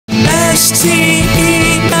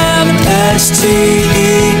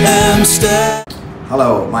MFFkindergarten, STEM.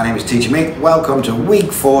 Hello, my name is Teacher Mick. Welcome to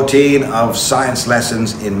week 14 of science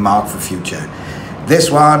lessons in Mark for Future.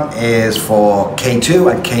 This one is for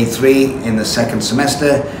K2 and K3 in the second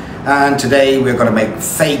semester, and today we're going to make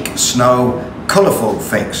fake snow, colourful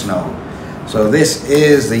fake snow. So this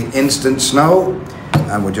is the instant snow,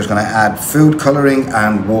 and we're just going to add food colouring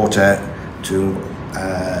and water to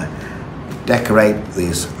decorate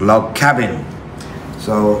this log cabin.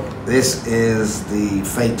 So this is the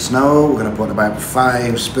fake snow. We're going to put about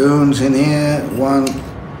 5 spoons in here. 1,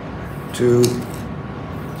 2,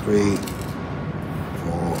 3,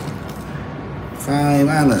 4, 5,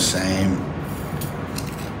 and the same.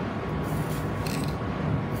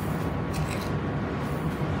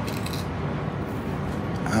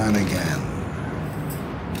 And again.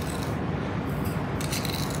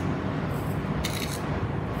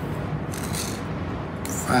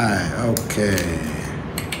 5, okay.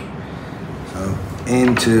 So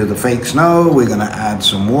into the fake snow, we're going to add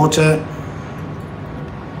some water.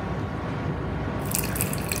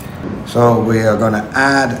 So we are going to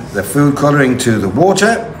add the food colouring to the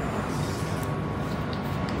water.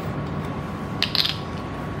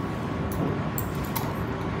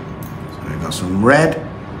 So we've got some red.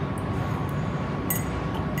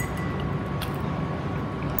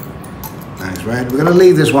 Nice red. We're going to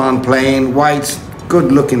leave this one plain white,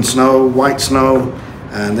 good looking snow, white snow.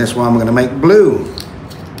 And this one we're going to make blue.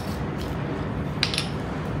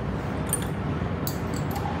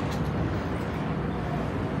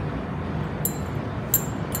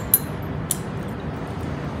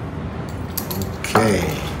 Okay,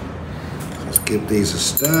 let's give these a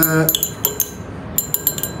stir.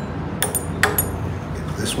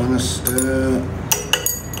 Give this one a stir.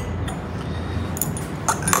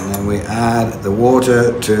 And then we add the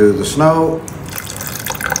water to the snow.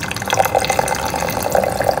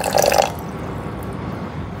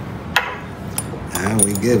 And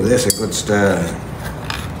we give this a good stir.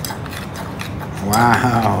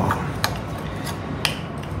 Wow.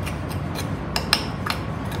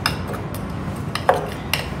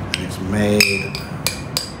 It's made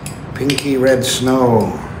pinky red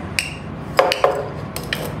snow.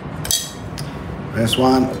 This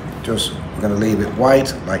one, just we're going to leave it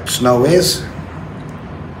white like snow is.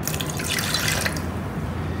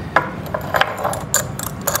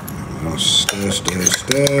 Stir, stir,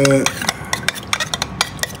 stir.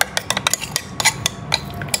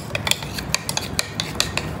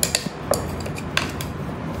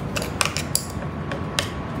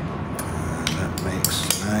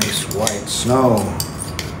 Nice white snow.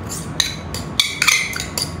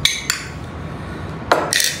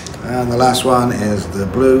 And the last one is the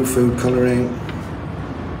blue food colouring.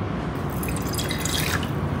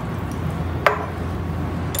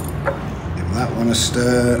 Give that one a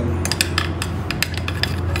stir.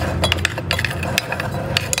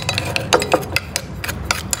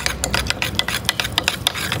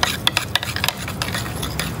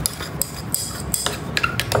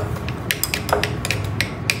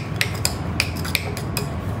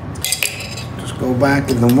 Go back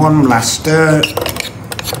with the one last stir.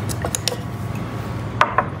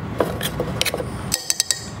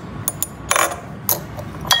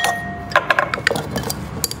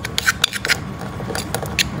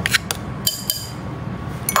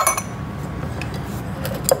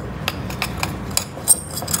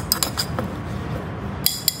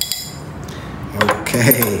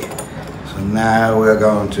 Okay, so now we're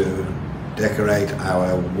going to decorate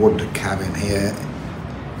our wood cabin here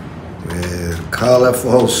with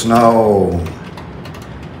colourful snow.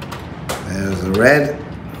 There's the red.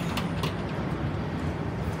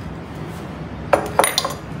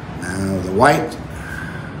 Now the white.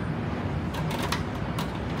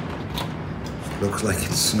 Looks like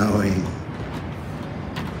it's snowing.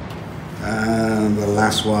 And the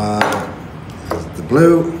last one is the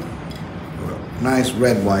blue. Nice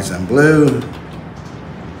red, white and blue.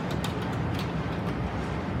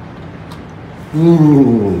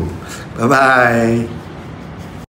 Ooh. Bye-bye.